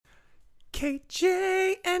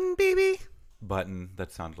KJ and BB. Button.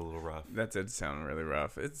 That sounded a little rough. That did sound really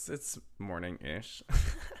rough. It's morning-ish.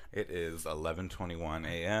 It is 11:21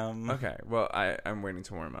 a.m. Okay, well, I'm waiting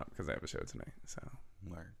to warm up because I have a show tonight. So,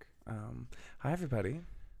 Work. Hi, everybody.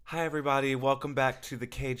 Hi, everybody. Welcome back to the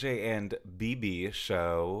KJ and BB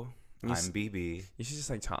show. I'm BB. You should just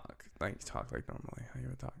talk like normally. How you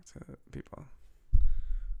would talk to people.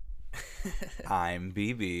 I'm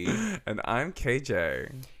BB. And I'm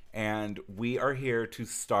KJ. And we are here to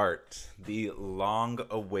start the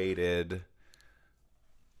long-awaited...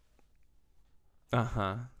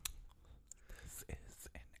 Uh-huh.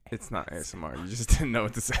 It's not ASMR. You just didn't know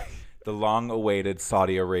what to say. The long-awaited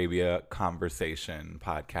Saudi Arabia conversation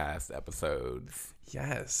podcast episodes.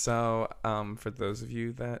 Yes. So, for those of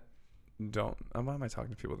you that don't... why am I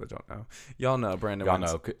talking to people that don't know? Y'all know Brandon. Y'all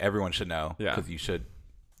know. Everyone should know. Yeah. Because you should...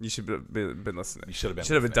 You should have been listening. You should have been.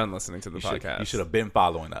 Should have done listening to the podcast. You should have been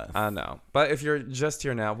following us. I know, but if you're just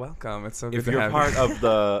here now, welcome. It's so good if to you're have part you. of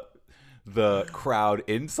the crowd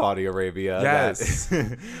in Saudi Arabia. Yes,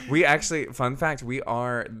 we actually. Fun fact: we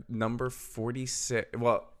are number 46.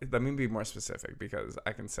 Well, let me be more specific because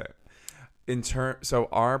I can say it. So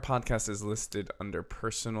our podcast is listed under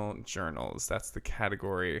personal journals. That's the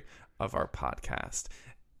category of our podcast.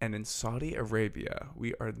 And in Saudi Arabia,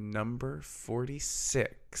 we are number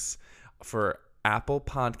 46 for Apple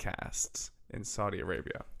Podcasts in Saudi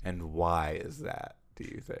Arabia. And why is that, do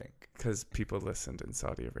you think? Because people listened in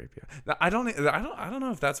Saudi Arabia. Now, I don't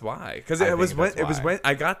know if that's why. Because it was when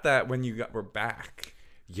I got that when were back.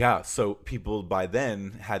 Yeah, so people by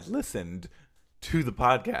then had listened to the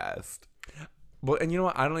podcast. Well, and you know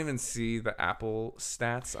what? I don't even see the Apple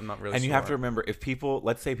stats. I'm not really sure. And you have to remember, if people,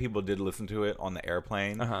 let's say people did listen to it on the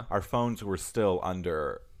airplane, our phones were still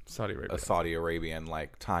under Saudi Arabia. A Saudi Arabian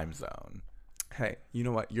time zone. Hey, you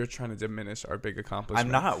know what? You're trying to diminish our big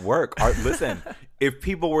accomplishment. I'm not. Listen, if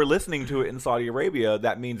people were listening to it in Saudi Arabia,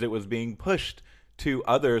 that means it was being pushed to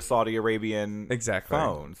other Saudi Arabian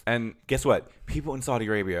phones. And guess what? People in Saudi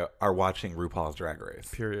Arabia are watching RuPaul's Drag Race.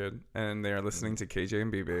 Period. And they are listening to KJ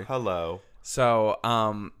and BB. Hello. So,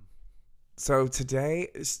 today,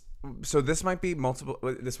 this might be multiple.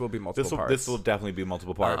 This will be multiple parts. This will definitely be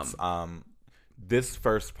multiple parts. This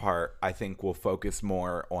first part, I think, will focus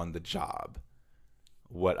more on the job.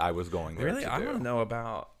 What I was going there to do. I want to know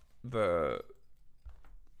about the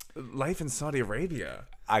life in Saudi Arabia.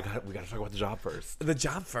 We got to talk about the job first. The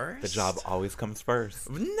job first? The job always comes first.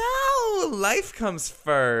 No, life comes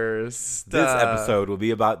first. This episode will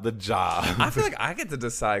be about the job. I feel like I get to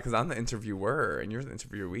decide because I'm the interviewer and you're the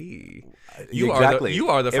interviewee. You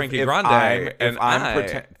are the Frankie Grande,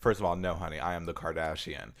 First of all, no, honey, I am the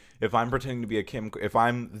Kardashian. If I'm pretending to be if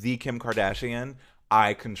I'm the Kim Kardashian,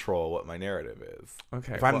 I control what my narrative is.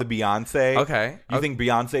 Okay. If I'm the Beyonce, you think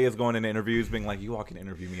Beyonce is going into interviews being like, you all can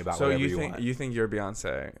interview me about whatever you want. You think you're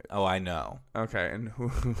Beyonce? Oh, I know. Okay, and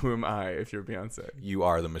who am I if you're Beyonce? You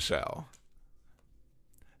are the Michelle.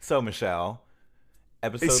 So, Michelle,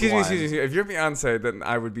 episode Excuse 1. me. If you're Beyonce, then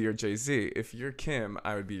I would be your Jay-Z. If you're Kim,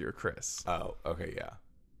 I would be your Chris. Oh, okay, yeah.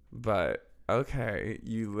 But, okay,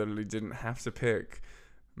 you literally didn't have to pick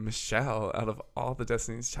Michelle out of all the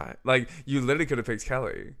Destiny's Child. You literally could have picked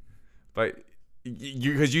Kelly, but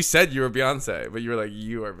because you said you were Beyonce, but you were like,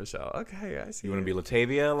 you are Michelle. Okay, I see. You want to be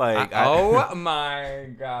Latavia? Oh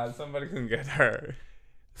my God, somebody can get her.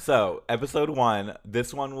 So, episode 1,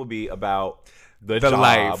 this one will be about the job.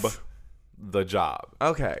 Life. The job.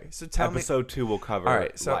 Okay, so tell me. Episode 2 will cover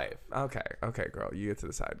life. Okay, girl, you get to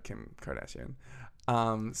decide, Kim Kardashian.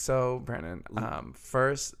 So Brandon,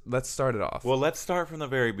 first let's start it off. Well, let's start from the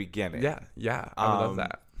very beginning. Yeah, I would love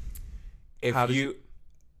that. If you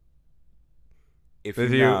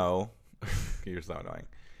know, you're so annoying.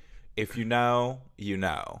 If you know, you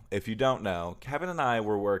know. If you don't know, Kevin and I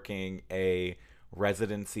were working a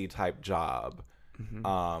residency type job,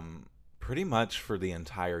 pretty much for the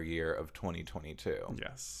entire year of 2022.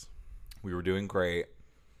 Yes, we were doing great.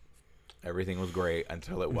 Everything was great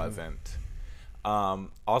until it wasn't.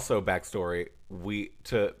 Also, backstory,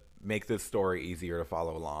 to make this story easier to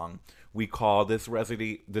follow along, we call this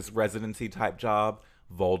residency type job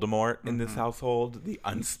Voldemort in this household, the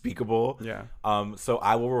unspeakable. Yeah. So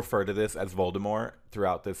I will refer to this as Voldemort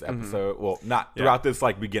throughout this episode. Well, not throughout this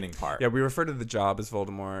beginning part. Yeah, we refer to the job as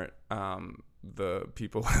Voldemort, the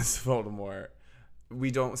people as Voldemort. We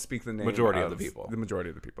don't speak the name majority of the people. The majority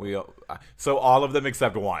of the people. So all of them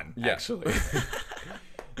except one, actually.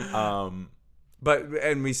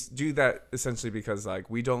 And we do that essentially because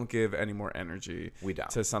we don't give any more energy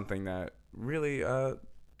to something that really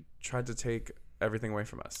tried to take everything away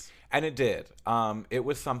from us. And it did. It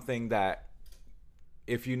was something that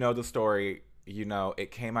if you know the story, you know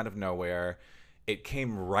it came out of nowhere. It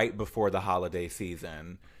came right before the holiday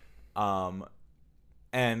season.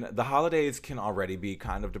 And the holidays can already be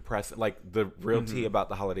kind of depressing. Like, the real tea about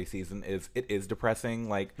the holiday season is it is depressing,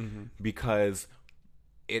 like, because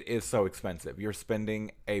it is so expensive. You're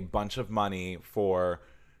spending a bunch of money for,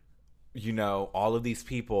 you know, all of these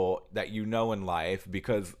people that you know in life,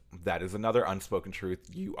 because that is another unspoken truth.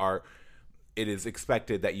 It is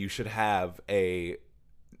expected that you should have a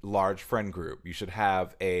large friend group. You should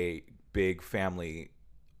have a big family.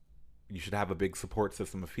 You should have a big support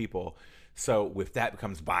system of people. So with that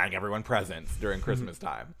becomes buying everyone presents during Christmas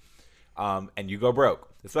time. And you go broke,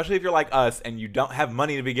 especially if you're like us and you don't have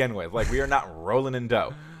money to begin with. Like, we are not rolling in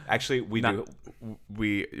dough. Actually, we do.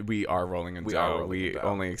 We are rolling in dough. We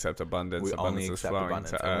only accept abundance. We abundance only is accept flowing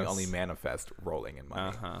abundance, to and us. we only manifest rolling in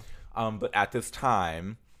money. Uh-huh. But at this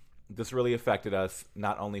time, this really affected us,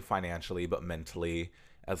 not only financially, but mentally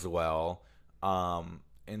as well.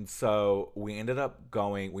 And so we ended up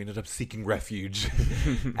seeking refuge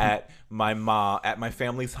at my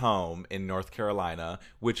family's home in North Carolina,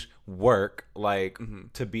 which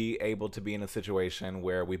to be able to be in a situation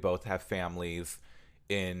where we both have families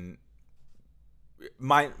in,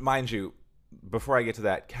 mind you, before I get to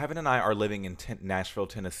that, Kevin and I are living in Nashville,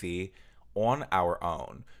 Tennessee on our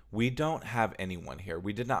own. We don't have anyone here.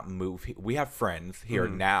 We did not move. We have friends here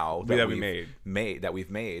now that we've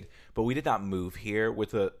made, but we did not move here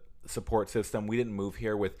with a support system. We didn't move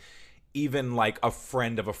here with even like a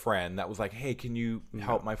friend of a friend that was like, "Hey, can you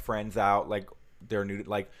help my friends out? Like, they're new."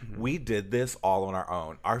 We did this all on our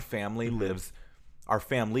own. Our families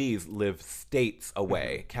live states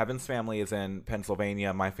away. Kevin's family is in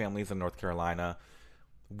Pennsylvania. My family is in North Carolina.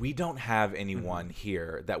 We don't have anyone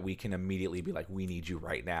here that we can immediately be like, we need you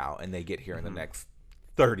right now. And they get here in the next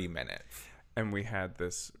 30 minutes. And we had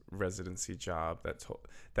this residency job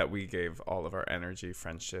that we gave all of our energy,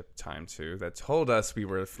 friendship, time to, that told us we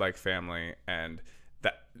were like family. And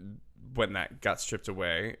that when that got stripped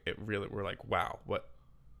away, we're like, wow,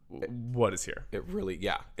 what is here? It really,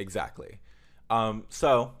 yeah, exactly.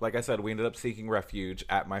 So, like I said, we ended up seeking refuge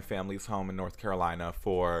at my family's home in North Carolina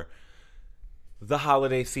for the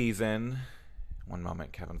holiday season. One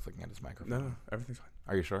moment, Kevin's looking at his microphone. No, everything's fine.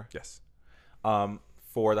 Are you sure? Yes.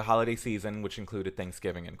 For the holiday season, which included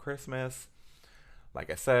Thanksgiving and Christmas. Like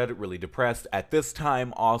I said, really depressed. At this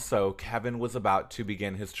time, also, Kevin was about to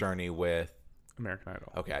begin his journey with American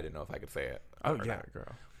Idol. Okay, I didn't know if I could say it. Oh, yeah,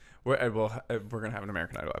 girl. We're going to have an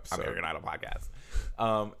American Idol episode. American Idol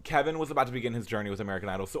podcast. Kevin was about to begin his journey with American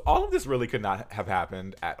Idol. So all of this really could not have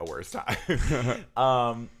happened at a worse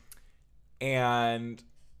time. And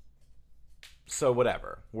so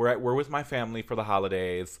whatever. We're with my family for the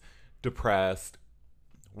holidays, depressed.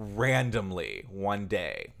 Randomly, one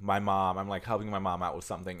day, I'm like helping my mom out with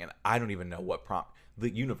something, and I don't even know what the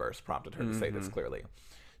universe prompted her to say this clearly.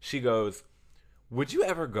 She goes, "Would you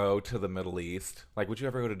ever go to the Middle East? Like, would you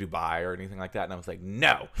ever go to Dubai or anything like that?" And I was like,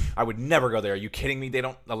 "No, I would never go there. Are you kidding me? They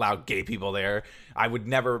don't allow gay people there. I would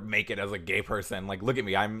never make it as a gay person. Like, look at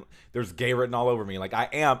me. There's gay written all over me. Like, I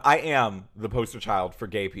am the poster child for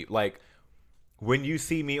gay people. Like, when you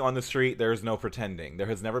see me on the street, there's no pretending. There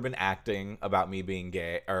has never been acting about me being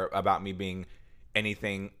gay or about me being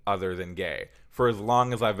anything other than gay for as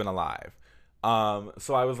long as I've been alive."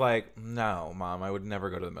 So I was like, "No, Mom, I would never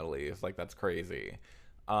go to the Middle East. Like, that's crazy."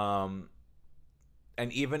 And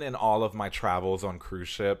even in all of my travels on cruise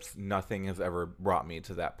ships, nothing has ever brought me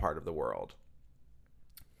to that part of the world.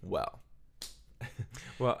 Well,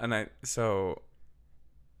 and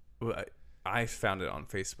I found it on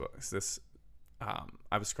Facebook.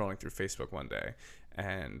 I was scrolling through Facebook one day,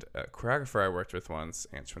 and a choreographer I worked with once,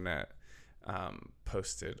 Antoinette,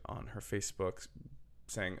 posted on her Facebook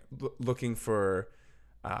saying, looking for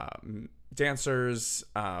dancers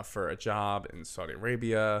for a job in Saudi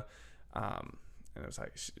Arabia. And it was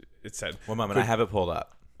like, it said... One moment, I have it pulled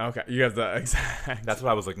up. Okay, you have the exact... That's what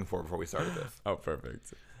I was looking for before we started this. Oh,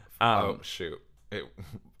 perfect. Shoot.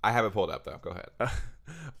 I have it pulled up, though. Go ahead.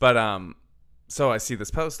 So I see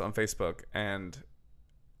this post on Facebook, and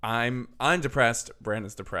I'm depressed.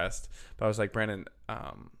 Brandon's depressed, but I was like, Brandon,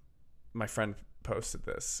 my friend posted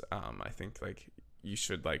this. I think like you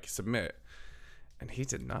should like submit, and he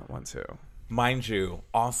did not want to. Mind you,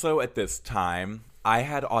 also at this time, I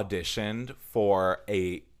had auditioned for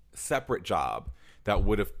a separate job that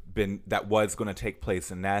was going to take place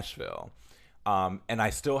in Nashville, and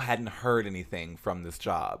I still hadn't heard anything from this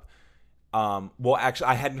job. Well, actually,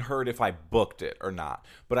 I hadn't heard if I booked it or not,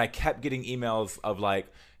 but I kept getting emails of like,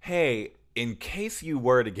 "Hey, in case you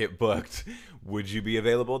were to get booked, would you be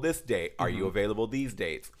available this date? Are you available these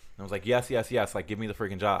dates?" I was like, yes, yes, yes. Like, give me the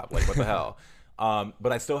freaking job. Like, what the hell?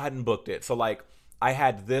 But I still hadn't booked it. So, like, I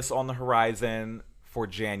had this on the horizon for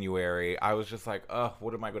January. I was just like,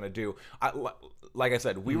 what am I going to do? Like I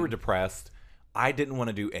said, we were depressed. I didn't want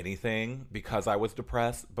to do anything because I was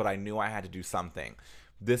depressed, but I knew I had to do something.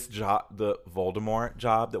 This job, the Voldemort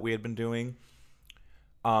job that we had been doing,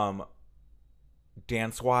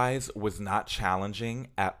 dance-wise, was not challenging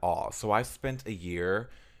at all. So I spent a year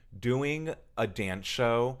doing a dance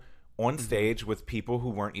show on stage with people who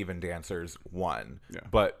weren't even dancers,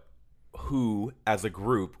 but who, as a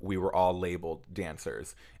group, we were all labeled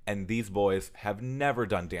dancers. And these boys have never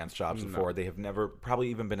done dance jobs before. They have never probably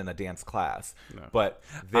even been in a dance class. No. But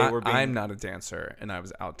I'm not a dancer, and I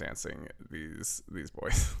was out dancing these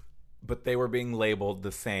boys. But they were being labeled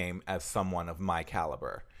the same as someone of my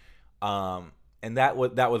caliber. And that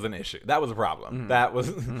was an issue. That was a problem. That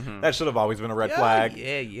was that should have always been a red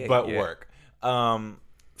flag. But work.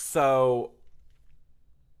 So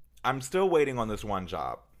I'm still waiting on this one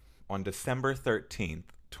job. On December 13th,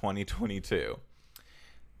 2022,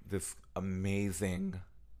 this amazing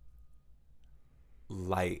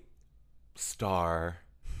light star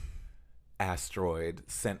asteroid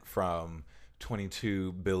sent from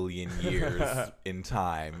 22 billion years in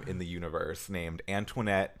time in the universe named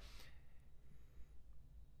Antoinette.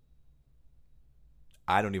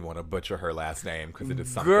 I don't even want to butcher her last name because it is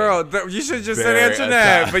something. Girl, you should have just said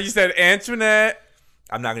Antoinette, but you said Antoinette.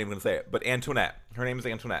 I'm not even going to say it, but Antoinette. Her name is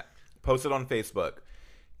Antoinette. Posted on Facebook.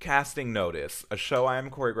 Casting notice. A show I am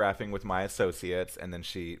choreographing with my associates, and then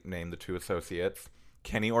she named the two associates,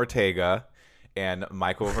 Kenny Ortega and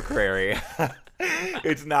Michael McCrary.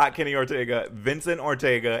 It's not Kenny Ortega. Vincent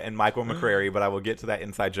Ortega and Michael McCrary, but I will get to that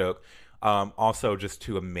inside joke. Also, just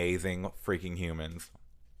two amazing freaking humans.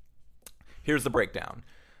 Here's the breakdown.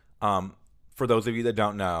 For those of you that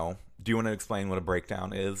don't know, do you want to explain what a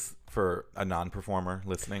breakdown is for a non-performer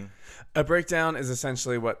listening? A breakdown is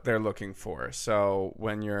essentially what they're looking for. So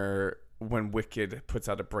when Wicked puts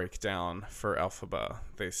out a breakdown for Elphaba,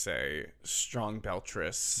 they say strong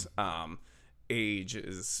beltress, age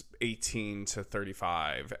is 18 to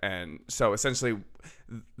 35, and so essentially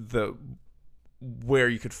where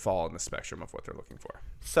you could fall in the spectrum of what they're looking for.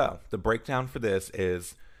 So the breakdown for this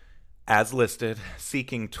is, as listed,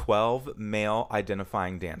 seeking 12 male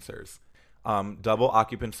identifying dancers. Double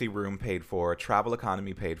occupancy room paid for, travel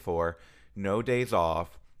economy paid for, no days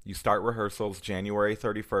off. You start rehearsals January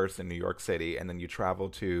 31st in New York City, and then you travel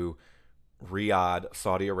to Riyadh,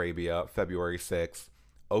 Saudi Arabia, February 6th.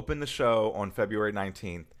 Open the show on February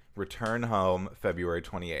 19th. Return home February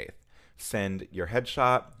 28th. Send your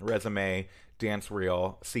headshot, resume, dance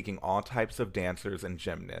reel, seeking all types of dancers and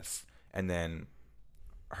gymnasts, and then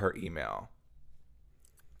her email.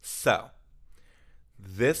 So,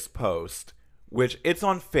 this post, which it's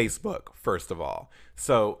on Facebook, first of all.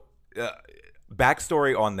 So,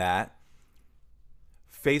 backstory on that.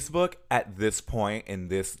 Facebook at this point in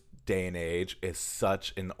this day and age is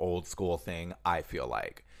such an old school thing, I feel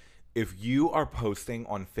like. If you are posting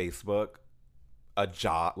on Facebook a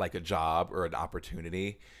job or an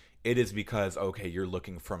opportunity, it is because, okay, you're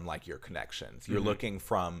looking from like your connections. You're looking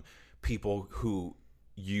from people who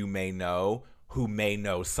you may know, who may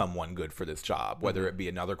know someone good for this job, whether it be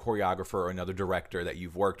another choreographer or another director that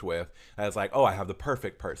you've worked with. And it's like, oh, I have the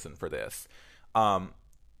perfect person for this.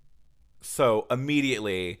 So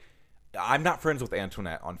immediately, I'm not friends with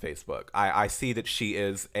Antoinette on Facebook. I see that she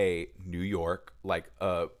is a New York, like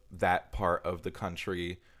that part of the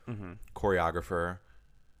country choreographer.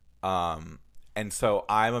 And so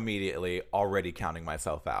I'm immediately already counting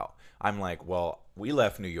myself out. I'm like, well, we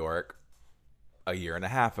left New York a year and a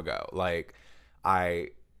half ago. Like, I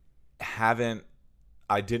didn't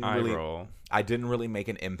really make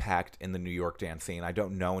an impact in the New York dance scene. I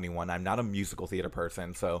don't know anyone. I'm not a musical theater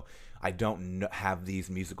person, so I don't have these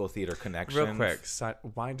musical theater connections. Real quick,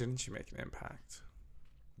 why didn't you make an impact?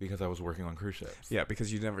 Because I was working on cruise ships. Yeah,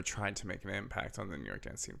 because you never tried to make an impact on the New York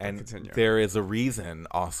dance scene. And continue. There is a reason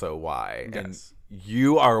also why. Yes. And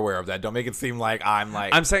you are aware of that. Don't make it seem like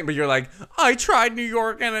I'm saying, but you're like, I tried New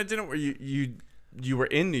York and it didn't work. You were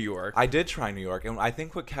in New York. I did try New York. And I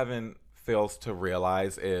think what Kevin fails to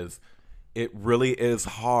realize is it really is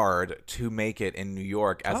hard to make it in New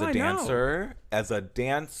York as a dancer. As a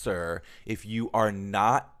dancer, if you are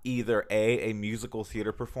not either a musical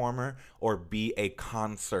theater performer or B, a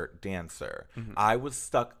concert dancer. I was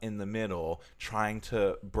stuck in the middle trying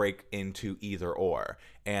to break into either or.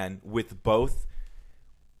 And with both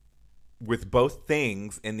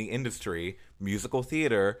things in the industry, musical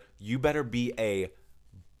theater, you better be a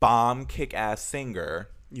bomb kick-ass singer,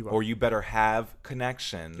 or you better have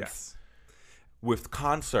connections. Yes. with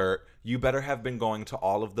concert, you better have been going to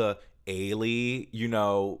all of the Ailey,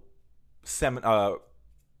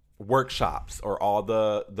 workshops, or all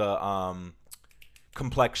the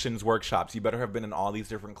complexions workshops. You better have been in all these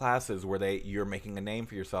different classes where you're making a name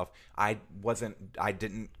for yourself. I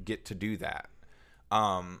didn't get to do that.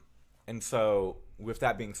 And so with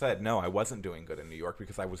that being said, no, I wasn't doing good in New York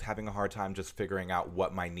because I was having a hard time just figuring out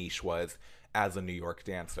what my niche was as a New York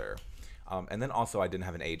dancer. And then also I didn't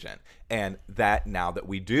have an agent. And that, now that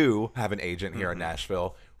we do have an agent here in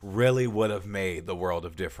Nashville, really would have made the world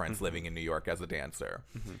of difference living in New York as a dancer.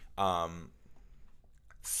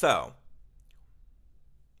 So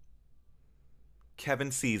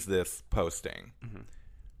Kevin sees this posting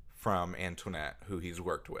from Antoinette, who he's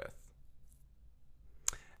worked with.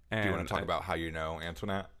 And do you want to talk about how you know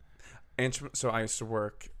Antoinette? So I used to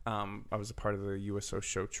work, I was a part of the USO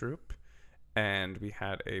show troupe, and we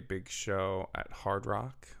had a big show at the Hard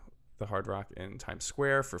Rock in Times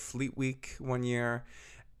Square for Fleet Week one year,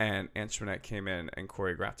 and Antoinette came in and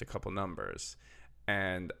choreographed a couple numbers.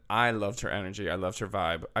 And I loved her energy. I loved her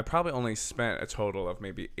vibe. I probably only spent a total of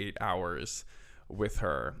maybe 8 hours with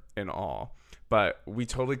her in all, but we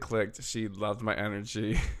totally clicked. She loved my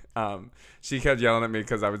energy. She kept yelling at me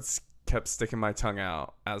because I kept sticking my tongue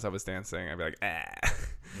out as I was dancing. I'd be like, ah.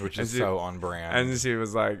 Which is so on brand. And she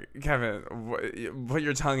was like, Kevin, put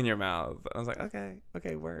your tongue in your mouth. I was like,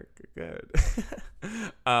 okay, work, good.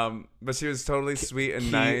 But she was totally sweet and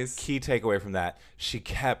nice. Key takeaway from that, she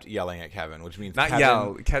kept yelling at Kevin, which means kept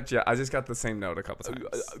yell. I just got the same note a couple times,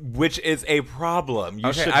 which is a problem.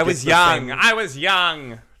 I was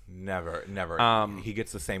young. Never. He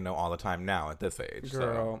gets the same note all the time now at this age.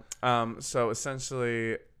 Girl. So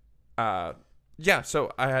essentially,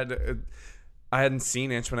 So I hadn't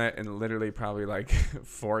seen Antoinette in literally probably like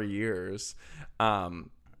 4 years. And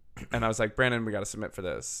I was like, Brandon, we got to submit for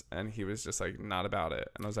this. And he was just like, not about it.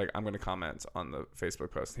 And I was like, I'm going to comment on the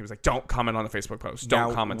Facebook post. And he was like, don't comment on the Facebook post.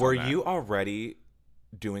 Don't comment on that. Were you already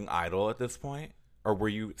doing Idol at this point? Or were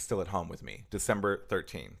you still at home with me? December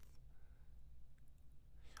 13th.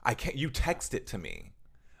 You text it to me.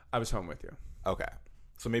 I was home with you. Okay.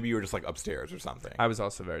 So maybe you were just like upstairs or something. I was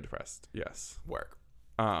also very depressed. Yes. Work.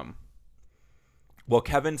 Well,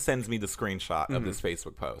 Kevin sends me the screenshot of this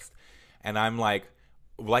Facebook post. And I'm like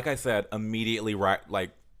I said, immediately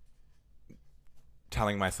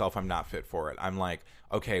telling myself I'm not fit for it. I'm like,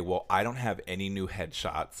 okay, well, I don't have any new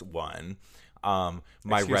headshots, one. My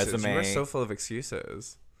excuses. resume. You are so full of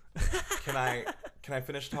excuses. Can I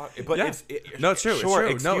finish talking? But yeah. it's true. Sure,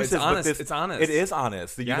 it's true. No, it's honest. It's honest. It is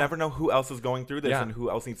honest. You never know who else is going through this and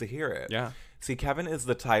who else needs to hear it. Yeah. See, Kevin is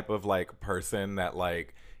the type of like person that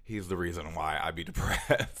like he's the reason why I'd be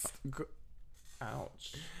depressed.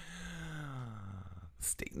 Ouch.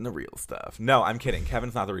 Stating the real stuff. No, I'm kidding.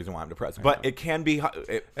 Kevin's not the reason why I'm depressed. But it can be.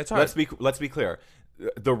 It's hard. Let's be clear.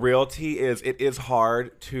 The reality is it is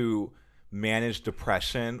hard to manage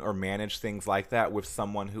depression or manage things like that with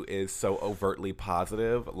someone who is so overtly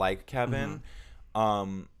positive like Kevin.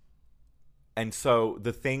 And so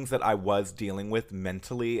the things that I was dealing with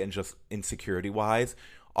mentally and just insecurity wise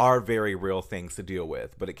are very real things to deal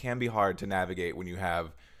with. But it can be hard to navigate when you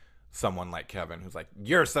have someone like Kevin who's like,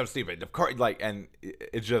 you're so stupid, of course, like, and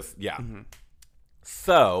it just, yeah.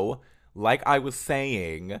 So, like I was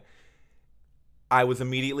saying, I was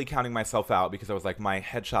immediately counting myself out because I was like, my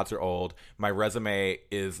headshots are old, my resume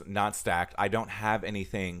is not stacked, I don't have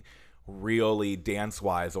anything really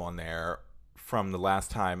dance-wise on there from the last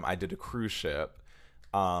time I did a cruise ship,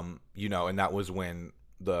 and that was when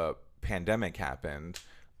the pandemic happened,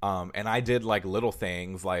 and I did like little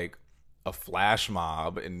things like a flash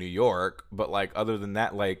mob in New York, but like other than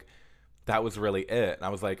that, like that was really it. And I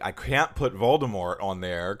was like, I can't put Voldemort on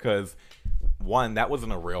there because one, that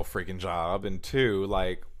wasn't a real freaking job, and two,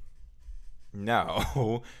 like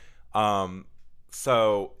no.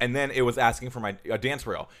 So, and then it was asking for a dance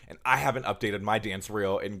reel, and I haven't updated my dance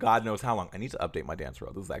reel in God knows how long. I need to update my dance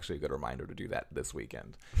reel. This is actually a good reminder to do that this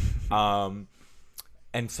weekend. And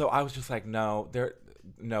so I was just like, no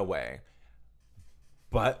way.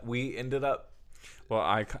 But we ended up. Well,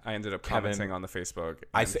 I ended up commenting on the Facebook.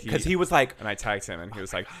 Because he was like, and I tagged him, and he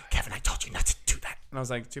was like, Kevin, I told you not to do that. And I was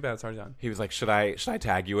like, too bad, it's already done. He was like, should I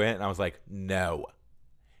tag you in? And I was like, no.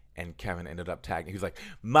 And Kevin ended up tagging. He was like,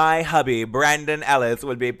 my hubby, Brandon Ellis,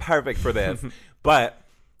 would be perfect for this. But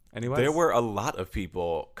there were a lot of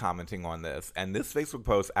people commenting on this. And this Facebook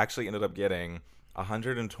post actually ended up getting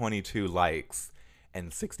 122 likes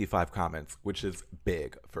and 65 comments, which is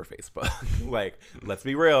big for Facebook. Like, let's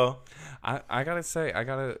be real. I gotta say,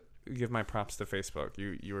 give my props to Facebook.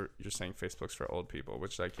 You're saying Facebook's for old people,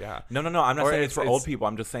 which like No. I'm not saying it's for old people.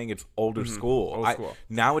 I'm just saying it's older school. Old school.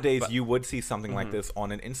 Nowadays, you would see something like this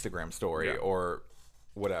on an Instagram story or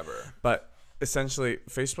whatever. But essentially,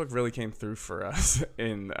 Facebook really came through for us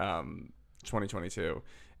in 2022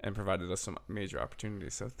 and provided us some major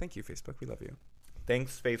opportunities. So thank you, Facebook. We love you.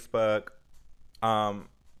 Thanks, Facebook.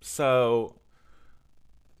 So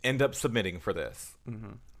end up submitting for this.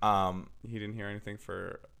 He didn't hear anything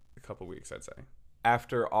for a couple weeks, I'd say.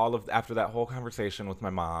 After that whole conversation with my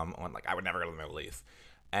mom on like I would never go to the Middle East,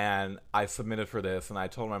 and I submitted for this, and I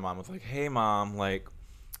told my mom, I was like, hey mom, like,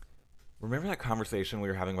 remember that conversation we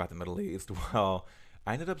were having about the Middle East? Well,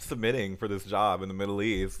 I ended up submitting for this job in the Middle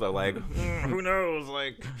East, so like who knows,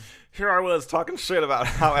 like here I was talking shit about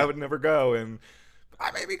how I would never go, and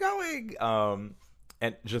I may be going,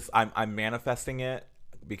 and just I'm manifesting it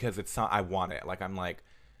because it's not, I want it, like I'm like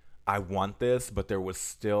I want this, but there was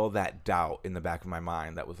still that doubt in the back of my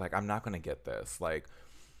mind that was like, I'm not going to get this. Like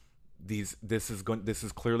this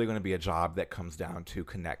is clearly going to be a job that comes down to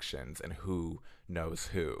connections and who knows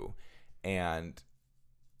who. And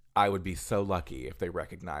I would be so lucky if they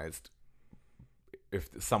recognized, if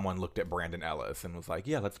someone looked at Brandon Ellis and was like,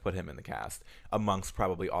 yeah, let's put him in the cast amongst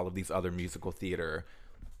probably all of these other musical theater,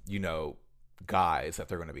 guys that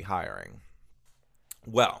they're going to be hiring.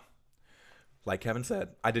 Well, like Kevin said,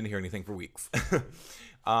 I didn't hear anything for weeks.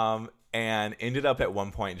 And ended up at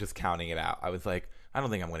one point just counting it out. I was like, I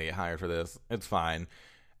don't think I'm going to get hired for this. It's fine.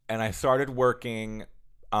 And I started working.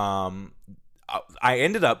 I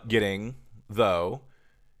ended up getting, though,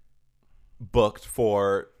 booked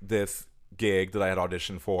for this gig that I had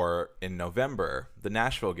auditioned for in November, the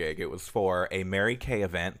Nashville gig. It was for a Mary Kay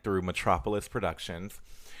event through Metropolis Productions.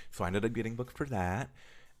 So I ended up getting booked for that.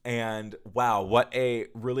 And wow, what a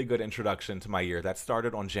really good introduction to my year. That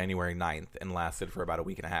started on January 9th and lasted for about a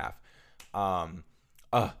week and a half.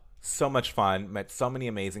 So much fun. Met so many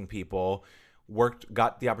amazing people.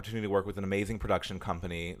 Got the opportunity to work with an amazing production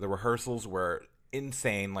company. The rehearsals were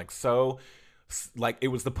insane. It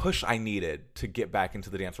was the push I needed to get back into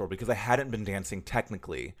the dance world because I hadn't been dancing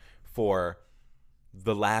technically for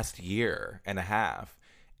the last year and a half.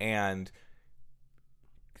 And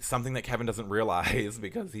something that Kevin doesn't realize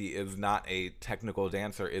because he is not a technical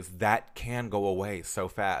dancer is that can go away so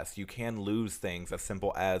fast. You can lose things as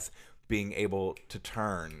simple as being able to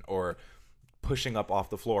turn or pushing up off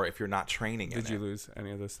the floor if you're not training in it. Did you lose any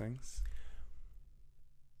of those things?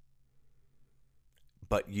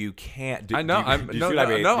 But you can't. I'm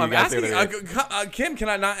asking. Kim, can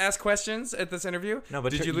I not ask questions at this interview? No,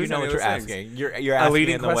 but did you lose know any what of you're those asking. things? You're asking a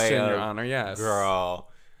leading in the question, way Your of, Honor. Yes, girl.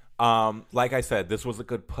 Like I said, this was a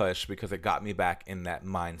good push because it got me back in that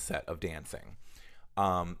mindset of dancing.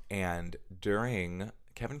 And during,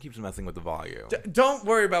 Kevin keeps messing with the volume. Don't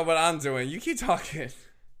worry about what I'm doing. You keep talking.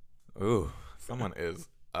 Ooh, someone is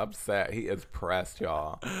upset. He is pressed,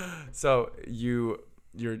 y'all. So you're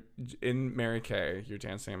in Mary Kay. You're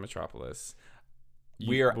dancing in Metropolis. And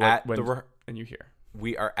you hear.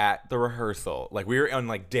 We are at the rehearsal. Like we were on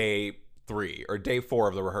like day 3 or day 4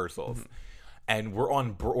 of the rehearsals. Mm-hmm. And we're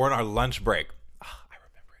on our lunch break. I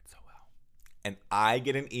remember it so well. And I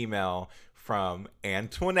get an email from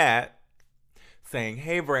Antoinette saying,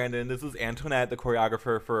 hey, Brandon, this is Antoinette, the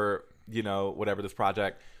choreographer for, whatever this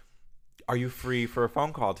project. Are you free for a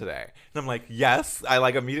phone call today? And I'm like, yes. I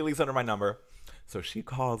immediately sent her my number. So she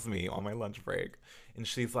calls me on my lunch break. And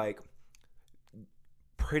she's like,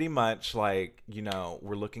 pretty much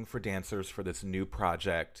we're looking for dancers for this new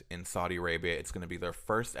project in Saudi Arabia. It's going to be their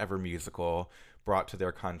first ever musical brought to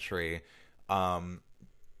their country.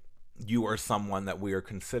 You are someone that we are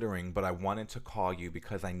considering, but I wanted to call you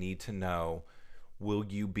because I need to know, will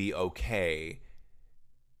you be okay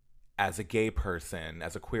as a gay person,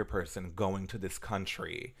 as a queer person, going to this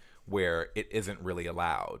country where it isn't really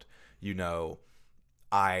allowed?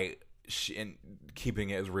 And keeping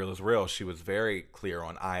it as real, she was very clear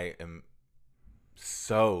on, I am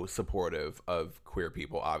so supportive of queer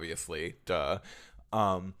people, obviously, duh.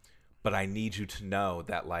 But I need you to know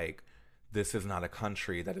that, this is not a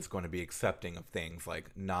country that is going to be accepting of things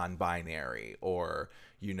like non-binary or,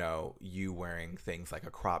 you wearing things like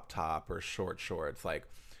a crop top or short shorts.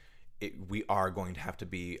 We are going to have to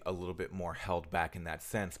be a little bit more held back in that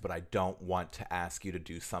sense, but I don't want to ask you to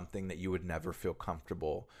do something that you would never feel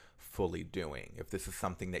comfortable fully doing. If this is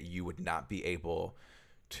something that you would not be able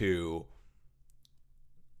to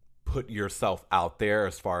put yourself out there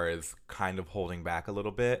as far as kind of holding back a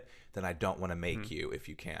little bit, then I don't want to make you if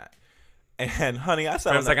you can't. And honey, I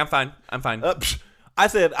said, I was like, I'm fine. I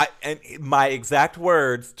said, and my exact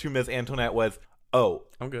words to Miss Antoinette was, oh,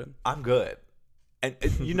 I'm good. I'm good. And,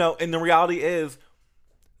 you know, and the reality is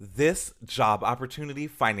this job opportunity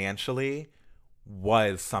financially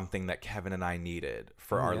was something that Kevin and I needed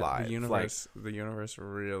for our lives. The universe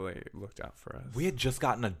really looked out for us. We had just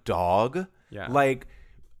gotten a dog. Yeah. Like,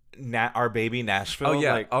 our baby Nashville. Oh,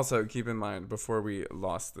 yeah. Like, also, keep in mind, before we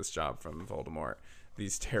lost this job from Voldemort,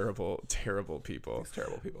 these terrible, terrible people.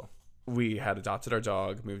 We had adopted our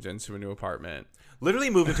dog, moved into a new apartment. Literally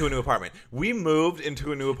moved into a new apartment. We moved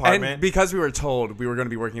into a new apartment. And because we were told we were going to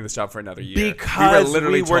be working this job for another year. Because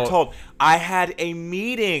we were told. I had a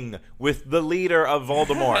meeting with the leader of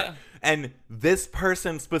Voldemort. And this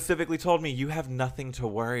person specifically told me, you have nothing to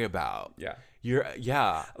worry about.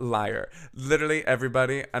 Yeah. Liar. Literally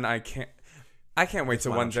everybody. And I can't wait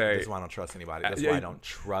till one day. That's why I don't trust anybody. That's why I don't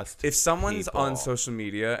trust If someone's people. on social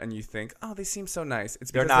media and you think, oh, they seem so nice,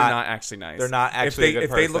 it's because they're not actually nice. They're not actually a good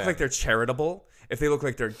person. If they look like they're charitable, if they look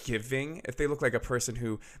like they're giving, if they look like a person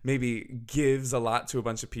who maybe gives a lot to a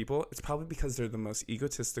bunch of people, it's probably because they're the most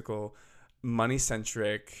egotistical,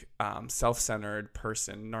 money-centric, self-centered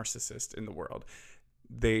person, narcissist in the world.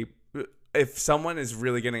 If someone is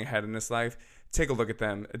really getting ahead in this life, take a look at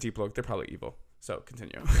them, a deep look. They're probably evil. So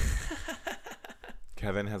continue.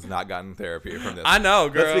 Kevin has not gotten therapy from this. I know,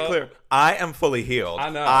 girl. Let's be clear. I am fully healed. I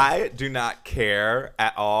know. I do not care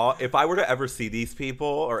at all. If I were to ever see these people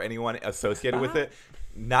or anyone associated with it,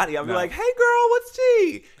 I'd be like, hey, girl, what's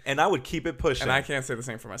tea? And I would keep it pushing. And I can't say the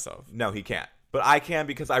same for myself. No, he can't. But I can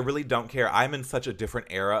because I really don't care. I'm in such a different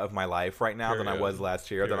era of my life right now than I was last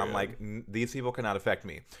year that I'm like, these people cannot affect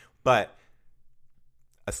me. But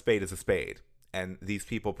a spade is a spade. And these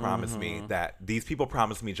people promised me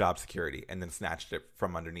job security and then snatched it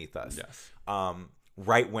from underneath us. Yes.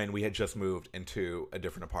 Right when we had just moved into a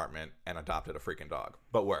different apartment and adopted a freaking dog.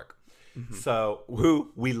 But work. Mm-hmm. So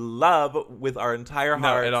who we love with our entire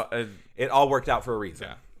heart. No, it all worked out for a reason.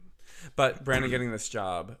 Yeah. But Brandon getting this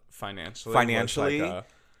job financially.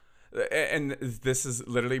 And this is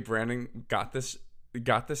literally Brandon got this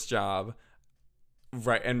job.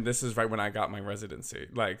 Right, and this is right when I got my residency.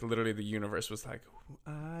 Like, literally, the universe was like,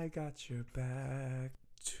 I got your back.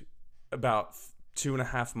 About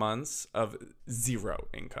 2.5 months of zero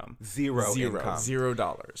income. Zero income.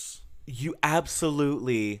 $0. You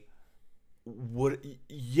absolutely would.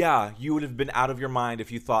 Yeah, you would have been out of your mind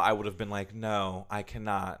if you thought I would have been like, no, I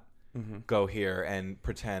cannot go here and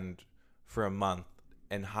pretend for a month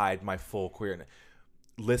and hide my full queerness.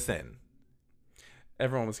 Listen.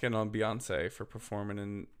 Everyone was getting on Beyonce for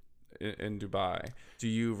performing in Dubai. Do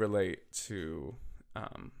you relate to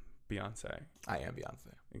Beyonce? I am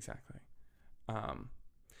Beyonce. Exactly.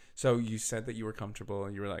 So you said that you were comfortable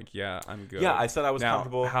and you were like, yeah, I'm good. Yeah, I said I was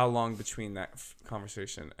comfortable. How long between that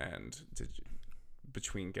conversation and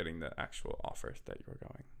between getting the actual offer that you were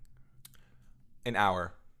going? An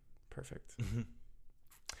hour. Perfect.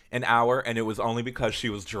 An hour, and it was only because she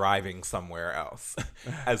was driving somewhere else.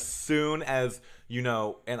 As soon as,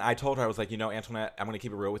 and I told her, I was like, Antoinette, I'm going to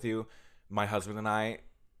keep it real with you. My husband and I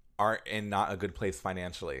are in not a good place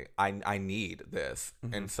financially. I need this.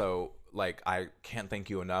 Mm-hmm. And so, like, I can't thank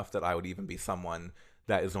you enough that I would even be someone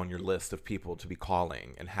that is on your list of people to be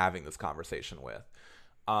calling and having this conversation with.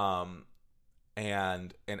 And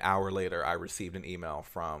an hour later, I received an email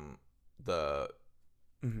from the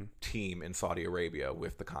team in Saudi Arabia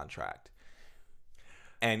with the contract.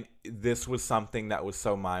 And this was something that was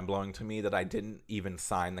so mind-blowing to me that I didn't even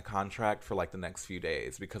sign the contract for like the next few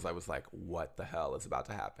days because I was like, what the hell is about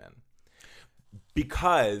to happen?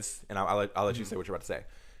 Because, and I'll let you say what you're about to say,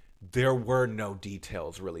 there were no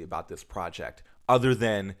details really about this project other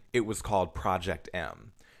than it was called Project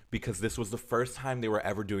M. Because this was the first time they were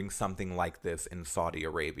ever doing something like this in Saudi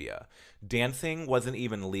Arabia. Dancing wasn't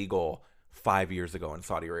even legal 5 years ago in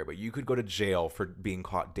Saudi Arabia. You could go to jail for being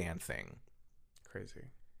caught dancing. Crazy.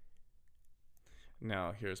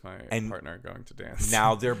 Now here's my partner going to dance.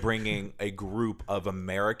 Now they're bringing a group of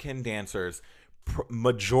American dancers,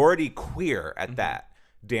 majority queer at that,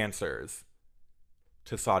 dancers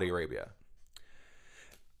to Saudi Arabia.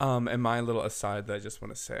 And my little aside that I just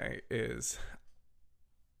want to say is,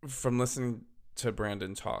 from listening to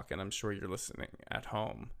Brandon talk, and I'm sure you're listening at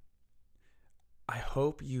home, I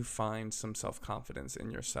hope you find some self-confidence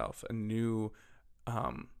in yourself, a new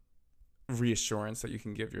reassurance that you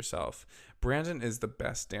can give yourself. Brandon is the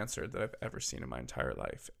best dancer that I've ever seen in my entire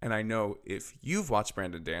life. And I know if you've watched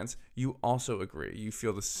Brandon dance, you also agree. You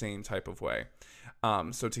feel the same type of way.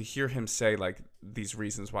 So to hear him say like these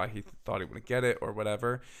reasons why he thought he wouldn't get it or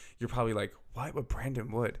whatever, you're probably like, why would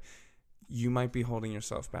Brandon would? you might be holding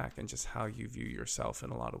yourself back in just how you view yourself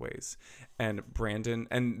in a lot of ways. And Brandon,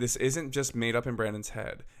 and this isn't just made up in Brandon's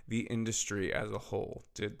head, the industry as a whole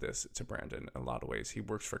did this to Brandon in a lot of ways. He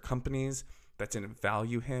worked for companies that didn't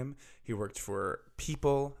value him. He worked for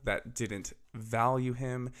people that didn't value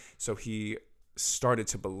him. So he started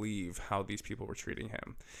to believe how these people were treating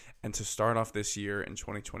him. And to start off this year in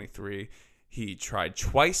 2023, he tried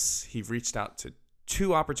twice. He reached out to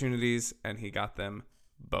 2 opportunities and he got them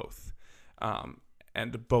both.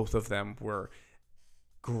 And both of them were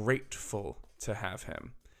grateful to have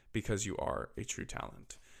him because you are a true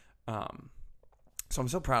talent. So I'm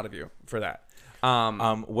so proud of you for that.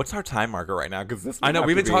 What's our time marker right now? Because I know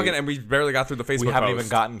we've been talking and we barely got through the Facebook. We haven't post. even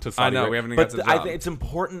gotten to Saudi. I know we haven't even got to the job. I think it's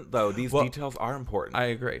important though. These details are important. I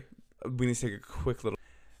agree. We need to take a quick little.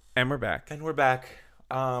 And we're back.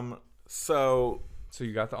 So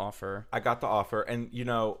you got the offer. I got the offer, and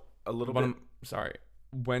a little bit. Sorry.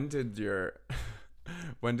 When did your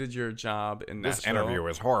job in Nashville? This interview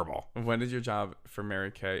was horrible. When did your job for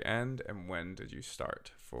Mary Kay end, and when did you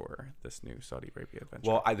start for this new Saudi Arabia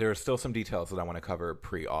adventure? Well, there are still some details that I want to cover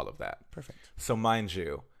pre all of that. Perfect. So mind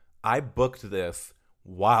you, I booked this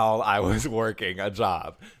while I was working a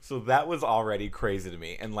job, so that was already crazy to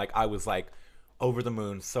me, and I was over the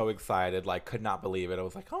moon, so excited, could not believe it. I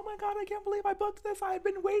was like, oh my God, I can't believe I booked this. I had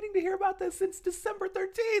been waiting to hear about this since December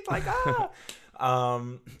 13th.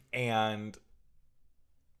 And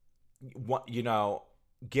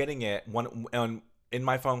getting it, in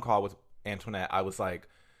my phone call with Antoinette, I was like,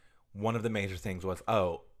 one of the major things was,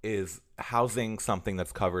 is housing something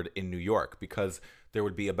that's covered in New York, because there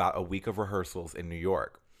would be about a week of rehearsals in New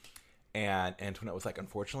York. And Antoinette was like,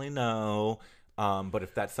 unfortunately, no. But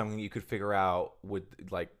if that's something you could figure out, would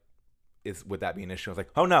that be an issue? I was like,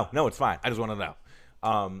 oh no, it's fine. I just want to know.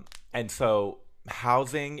 And so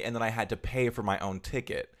housing, and then I had to pay for my own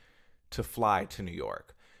ticket to fly to New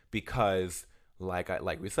York, because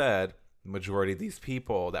like we said, majority of these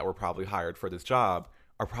people that were probably hired for this job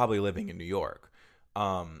are probably living in New York.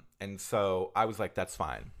 And so I was like, that's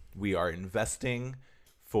fine. We are investing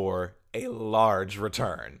for a large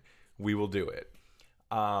return. We will do it.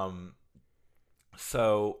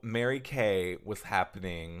 So Mary Kay was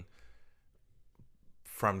happening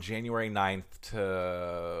from January 9th to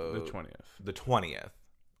the 20th.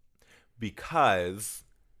 Because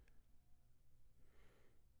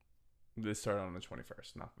they started on the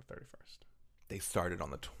 21st, not the 31st. They started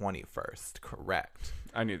on the 21st, correct.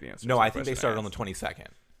 I knew the answer. No, I think they started on the 22nd.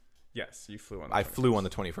 Yes, you flew on the 21st. I flew on the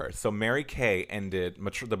 21st. So Mary Kay ended,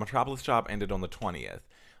 the Metropolis job ended on the 20th.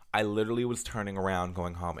 I literally was turning around,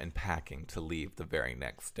 going home, and packing to leave the very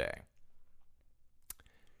next day.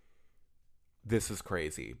 This is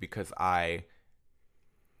crazy, because I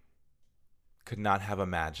could not have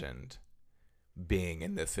imagined being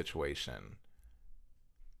in this situation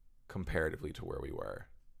comparatively to where we were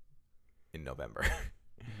in November.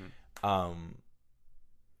 Mm-hmm.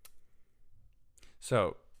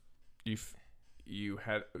 So you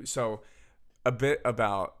had a bit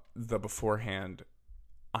about the beforehand.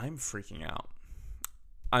 I'm freaking out.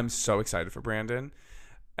 I'm so excited for Brandon,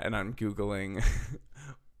 and I'm Googling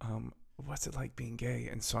what's it like being gay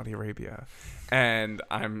in Saudi Arabia, and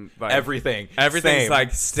I'm like everything's same.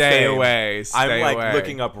 Like stay away. I'm like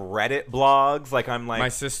looking up Reddit blogs. Like I'm like, my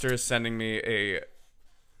sister is sending me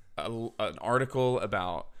an article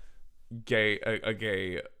about a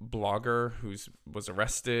gay blogger was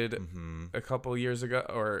arrested a couple years ago,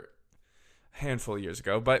 or a handful of years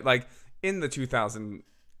ago, but in the 2010s.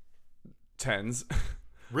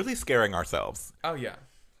 Really scaring ourselves. Oh yeah,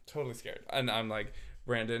 totally scared. And I'm like,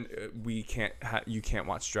 Brandon, we can't. You can't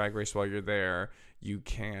watch Drag Race while you're there. You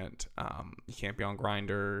can't. You can't be on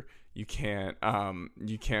Grindr. You can't.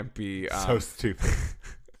 You can't be. So stupid.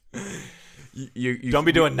 You don't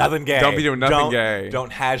be doing nothing gay. Don't be doing nothing gay.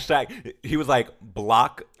 Don't hashtag. He was like,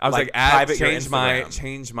 block. I was like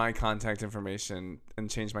change my contact information and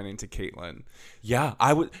change my name to Caitlin. Yeah,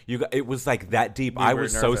 I would. It was like that deep. I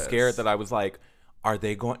was so scared that I was like, are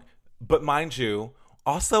they going? But mind you,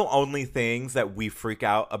 also only things that we freak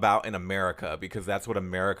out about in America, because that's what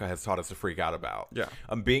America has taught us to freak out about. Yeah.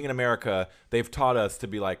 Being in America, they've taught us to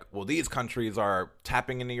be like, well, these countries are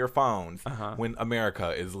tapping into your phones, when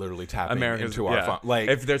America is literally tapping into our phone. Like,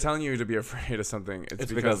 if they're telling you to be afraid of something,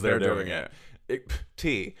 it's because they're doing it.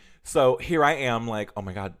 So here I am like, oh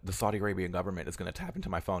my God, the Saudi Arabian government is going to tap into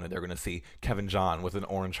my phone, and they're going to see Kevin John with an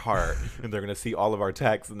orange heart, and they're going to see all of our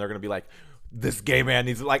texts, and they're going to be like, this gay man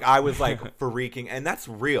needs, like, I was like freaking, and that's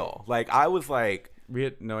real. Like, I was like, we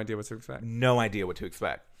had no idea what to expect.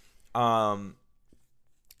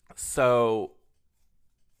 So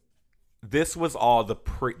this was all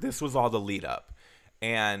the lead up.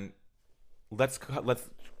 And let's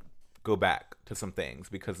go back to some things,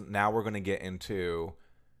 because now we're going to get into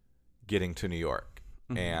getting to New York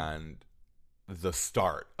and the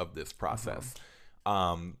start of this process.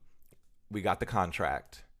 We got the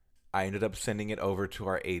contract. I ended up sending it over to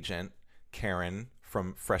our agent, Karen,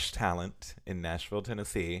 from Fresh Talent in Nashville,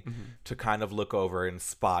 Tennessee, to kind of look over and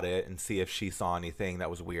spot it and see if she saw anything that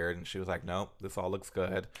was weird. And she was like, nope, this all looks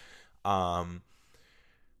good. And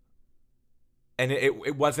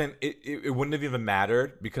it wasn't, it wouldn't have even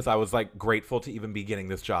mattered, because I was like grateful to even be getting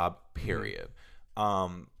this job, period.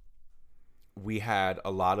 We had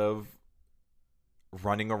a lot of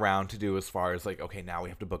running around to do, as far as like, okay, now we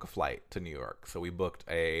have to book a flight to New York. So we booked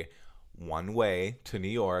a one-way to New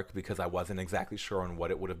York, because I wasn't exactly sure on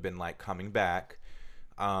what it would have been like coming back.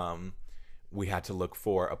 We had to look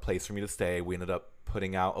for a place for me to stay. We ended up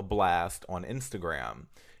putting out a blast on Instagram.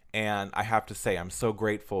 And I have to say, I'm so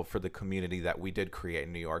grateful for the community that we did create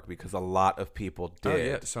in New York, because a lot of people did. Oh,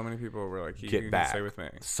 yeah. So many people were like, you can stay with me.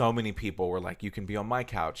 So many people were like, you can be on my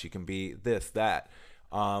couch. You can be this, that.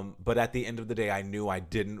 But at the end of the day, I knew I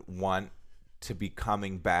didn't want to be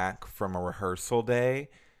coming back from a rehearsal day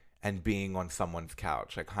and being on someone's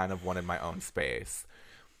couch. I kind of wanted my own space.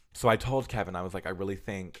 So I told Kevin, I was like, I really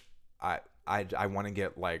think I want to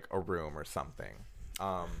get like a room or something.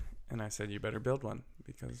 And I said, you better build one,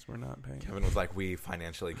 because we're not paying. Kevin was like, we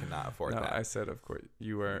financially cannot afford that. I said, of course.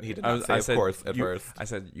 You are. He did not say, of course, at first. I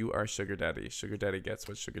said, you are sugar daddy. Sugar daddy gets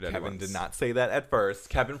what sugar daddy wants. Kevin did not say that at first.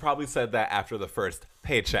 Kevin probably said that after the first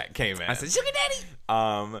paycheck came in. I said, sugar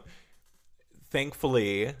daddy.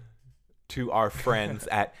 Thankfully, to our friends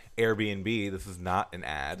at Airbnb, this is not an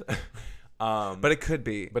ad. But it could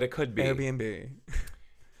be. Airbnb.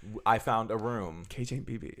 I found a room.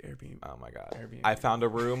 KJBB, Airbnb. Oh my God. Airbnb. I found a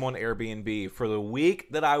room on Airbnb for the week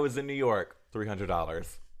that I was in New York,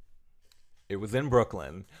 $300. It was in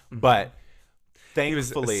Brooklyn, but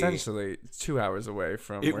thankfully, it was essentially 2 hours away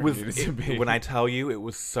from where it needed to be. When I tell you, it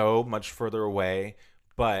was so much further away,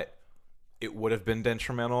 but it would have been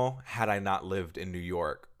detrimental had I not lived in New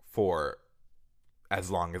York for as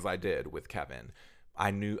long as I did with Kevin. I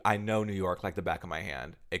know New York like the back of my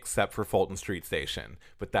hand, except for Fulton Street Station,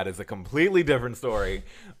 but that is a completely different story.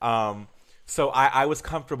 So I was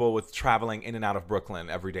comfortable with traveling in and out of Brooklyn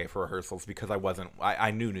every day for rehearsals, because I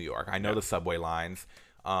knew New York. I know the subway lines.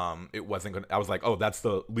 It wasn't gonna. I was like, oh, that's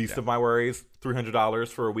the least of my worries. $300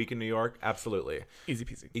 for a week in New York, absolutely easy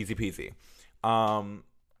peasy. Easy peasy.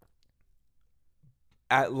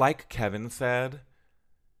 Like Kevin said,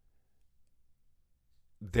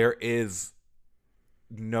 there is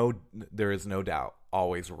no doubt,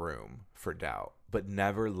 always room for doubt, but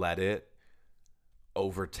never let it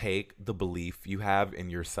overtake the belief you have in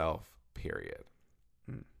yourself, period.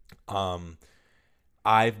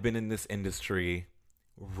 I've been in this industry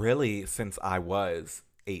really since I was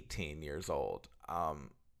 18 years old.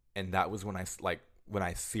 And that was when I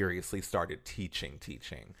seriously started teaching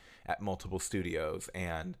at multiple studios.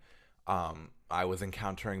 And I was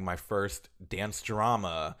encountering my first dance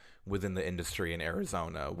drama within the industry in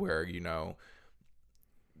Arizona, where,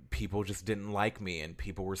 people just didn't like me, and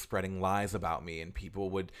people were spreading lies about me, and people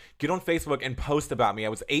would get on Facebook and post about me. I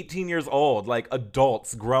was 18 years old. Like,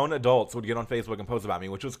 grown adults would get on Facebook and post about me,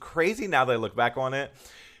 which was crazy now that I look back on it,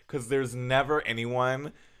 because there's never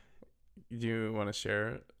anyone. Do you want to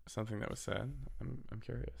share something that was said? I'm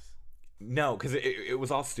curious. No, because it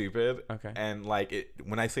was all stupid. Okay. And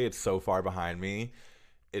when I say it's so far behind me,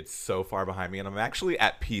 it's so far behind me, and I'm actually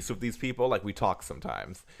at peace with these people. Like, we talk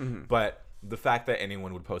sometimes, but the fact that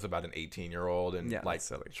anyone would post about an 18-year-old and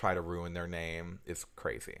try to ruin their name is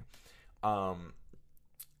crazy.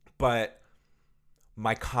 But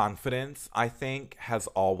my confidence, I think, has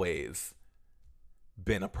always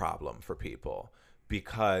been a problem for people,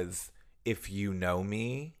 because if you know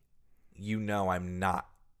me, you know I'm not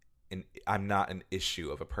an issue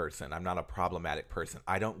of a person. I'm not a problematic person.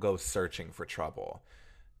 I don't go searching for trouble.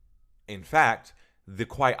 In fact, the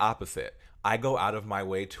quite opposite. I go out of my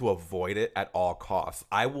way to avoid it at all costs.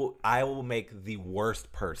 I will make the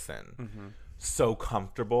worst person so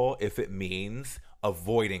comfortable if it means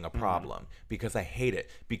avoiding a problem, because I hate it.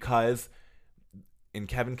 Because, and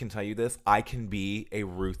Kevin can tell you this, I can be a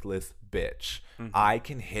ruthless bitch. I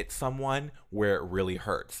can hit someone where it really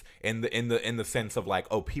hurts. In the sense of like,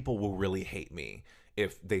 oh, people will really hate me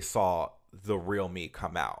if they saw the real me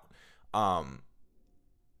come out.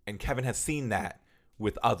 And Kevin has seen that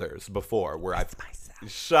with others before, where I've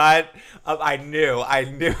shut up. I knew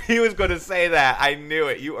he was going to say that. I knew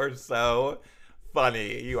it. You are so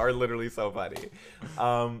funny. You are literally so funny.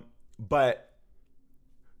 But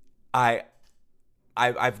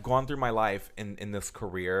I've gone through my life in this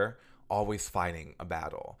career always fighting a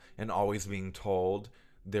battle and always being told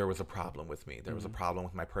there was a problem with me. There was a problem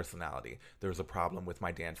with my personality. There was a problem with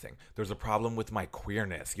my dancing. There's a problem with my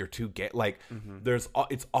queerness. You're too gay. Like,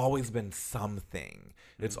 it's always been something.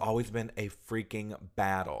 It's always been a freaking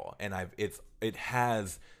battle. And it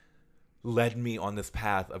has led me on this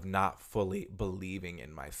path of not fully believing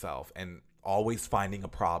in myself and always finding a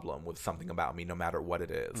problem with something about me, no matter what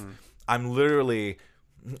it is. I'm literally,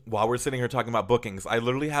 while we're sitting here talking about bookings, I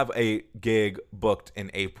literally have a gig booked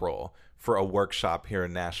in April for a workshop here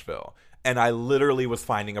in Nashville. And I literally was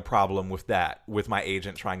finding a problem with that, with my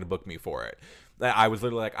agent trying to book me for it. I was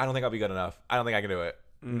literally like, I don't think I'll be good enough. I don't think I can do it.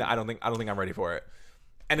 No, I don't think I'm ready for it.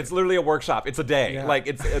 And it's literally a workshop. It's a day. Yeah. Like,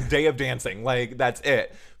 it's a day of dancing. Like, that's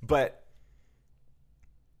it. But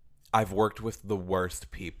I've worked with the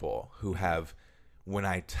worst people who have, when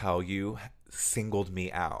I tell you, singled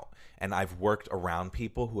me out. And I've worked around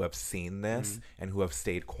people who have seen this and who have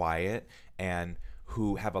stayed quiet and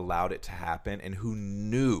who have allowed it to happen and who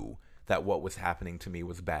knew that what was happening to me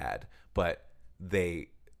was bad, but they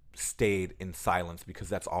stayed in silence because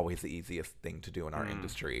that's always the easiest thing to do in our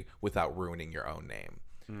industry without ruining your own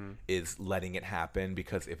name, is letting it happen,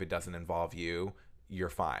 because if it doesn't involve you, you're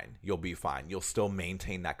fine. You'll be fine. You'll still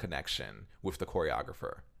maintain that connection with the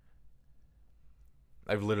choreographer.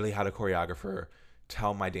 I've literally had a choreographer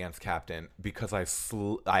tell my dance captain, because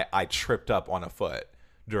I tripped up on a foot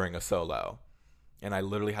during a solo. And I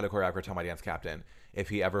literally had a choreographer tell my dance captain, if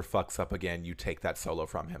he ever fucks up again, you take that solo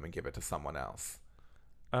from him and give it to someone else.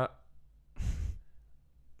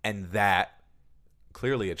 And that,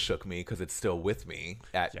 clearly it shook me because it's still with me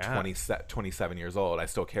at 27 years old. I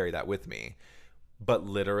still carry that with me. But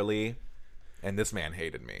literally, and this man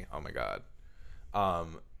hated me. Oh my God.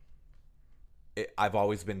 I've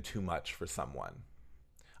always been too much for someone.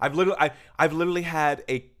 I've literally had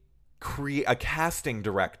a casting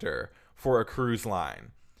director for a cruise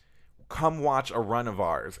line come watch a run of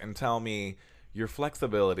ours and tell me, your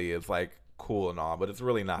flexibility is like cool and all, but it's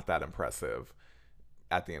really not that impressive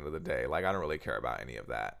at the end of the day. Like, I don't really care about any of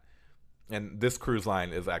that. And this cruise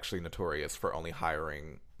line is actually notorious for only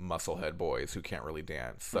hiring musclehead boys who can't really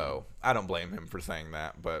dance. So I don't blame him for saying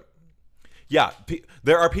that. But yeah,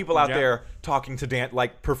 there are people out there talking to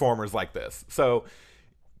like performers like this. So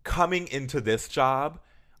coming into this job,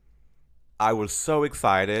 I was so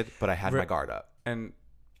excited, but I had my guard up. And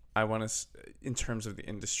I want to, in terms of the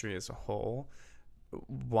industry as a whole,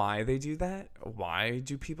 why they do that, why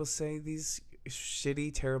do people say these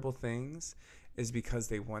shitty, terrible things, is because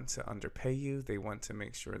they want to underpay you. They want to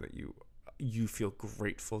make sure that you feel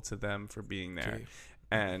grateful to them for being there. Gee.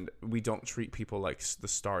 And we don't treat people like the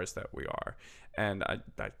stars that we are. And I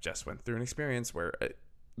just went through an experience where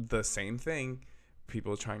the same thing,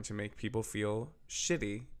 people trying to make people feel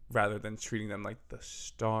shitty rather than treating them like the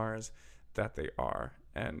stars that they are.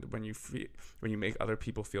 And when you make other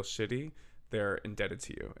people feel shitty, they're indebted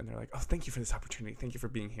to you. And they're like, oh, thank you for this opportunity. Thank you for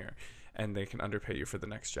being here. And they can underpay you for the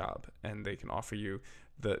next job. And they can offer you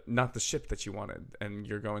not the ship that you wanted. And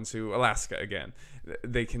you're going to Alaska again.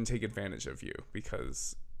 They can take advantage of you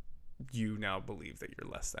because you now believe that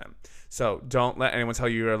you're less than. So don't let anyone tell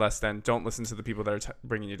you you're less than. Don't listen to the people that are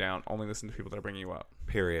bringing you down. Only listen to people that are bringing you up.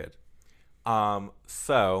 Period.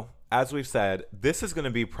 So as we've said, this is going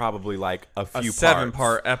to be probably like a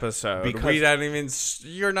 7-part episode. Because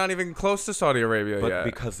you're not even close to Saudi Arabia yet.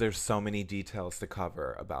 Because there's so many details to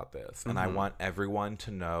cover about this, and I want everyone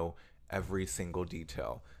to know every single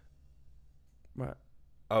detail. What?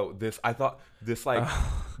 Oh, but I thought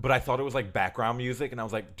it was like background music, and I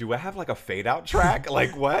was like, do I have like a fade out track?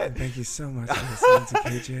 Like, what? Thank you so much for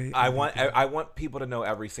listening to KJ. I want people to know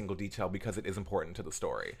every single detail because it is important to the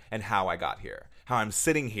story and how I got here, how I'm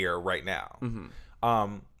sitting here right now.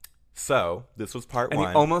 So this was part 1.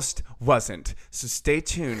 And he almost wasn't. So stay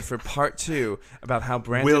tuned for part 2 about how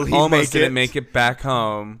Brandon almost didn't make it back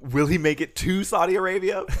home. Will he make it to Saudi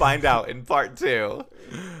Arabia? Find out in part 2.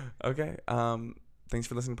 Okay. Thanks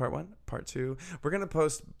for listening to part 1. Part 2, we're going to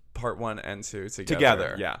post part 1 and 2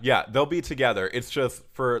 together. Yeah, they'll be together. It's just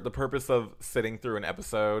for the purpose of sitting through an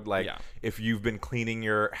episode. Like, if you've been cleaning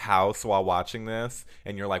your house while watching this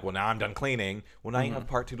and you're like, well, now I'm done cleaning. Well, now you have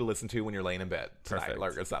part 2 to listen to when you're laying in bed tonight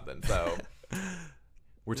or something. So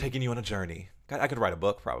we're taking you on a journey. I could write a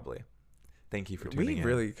book probably. Thank you for tuning in. We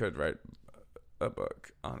really could write a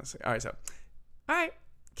book, honestly. All right,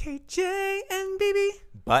 KJ and BB.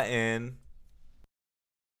 Button.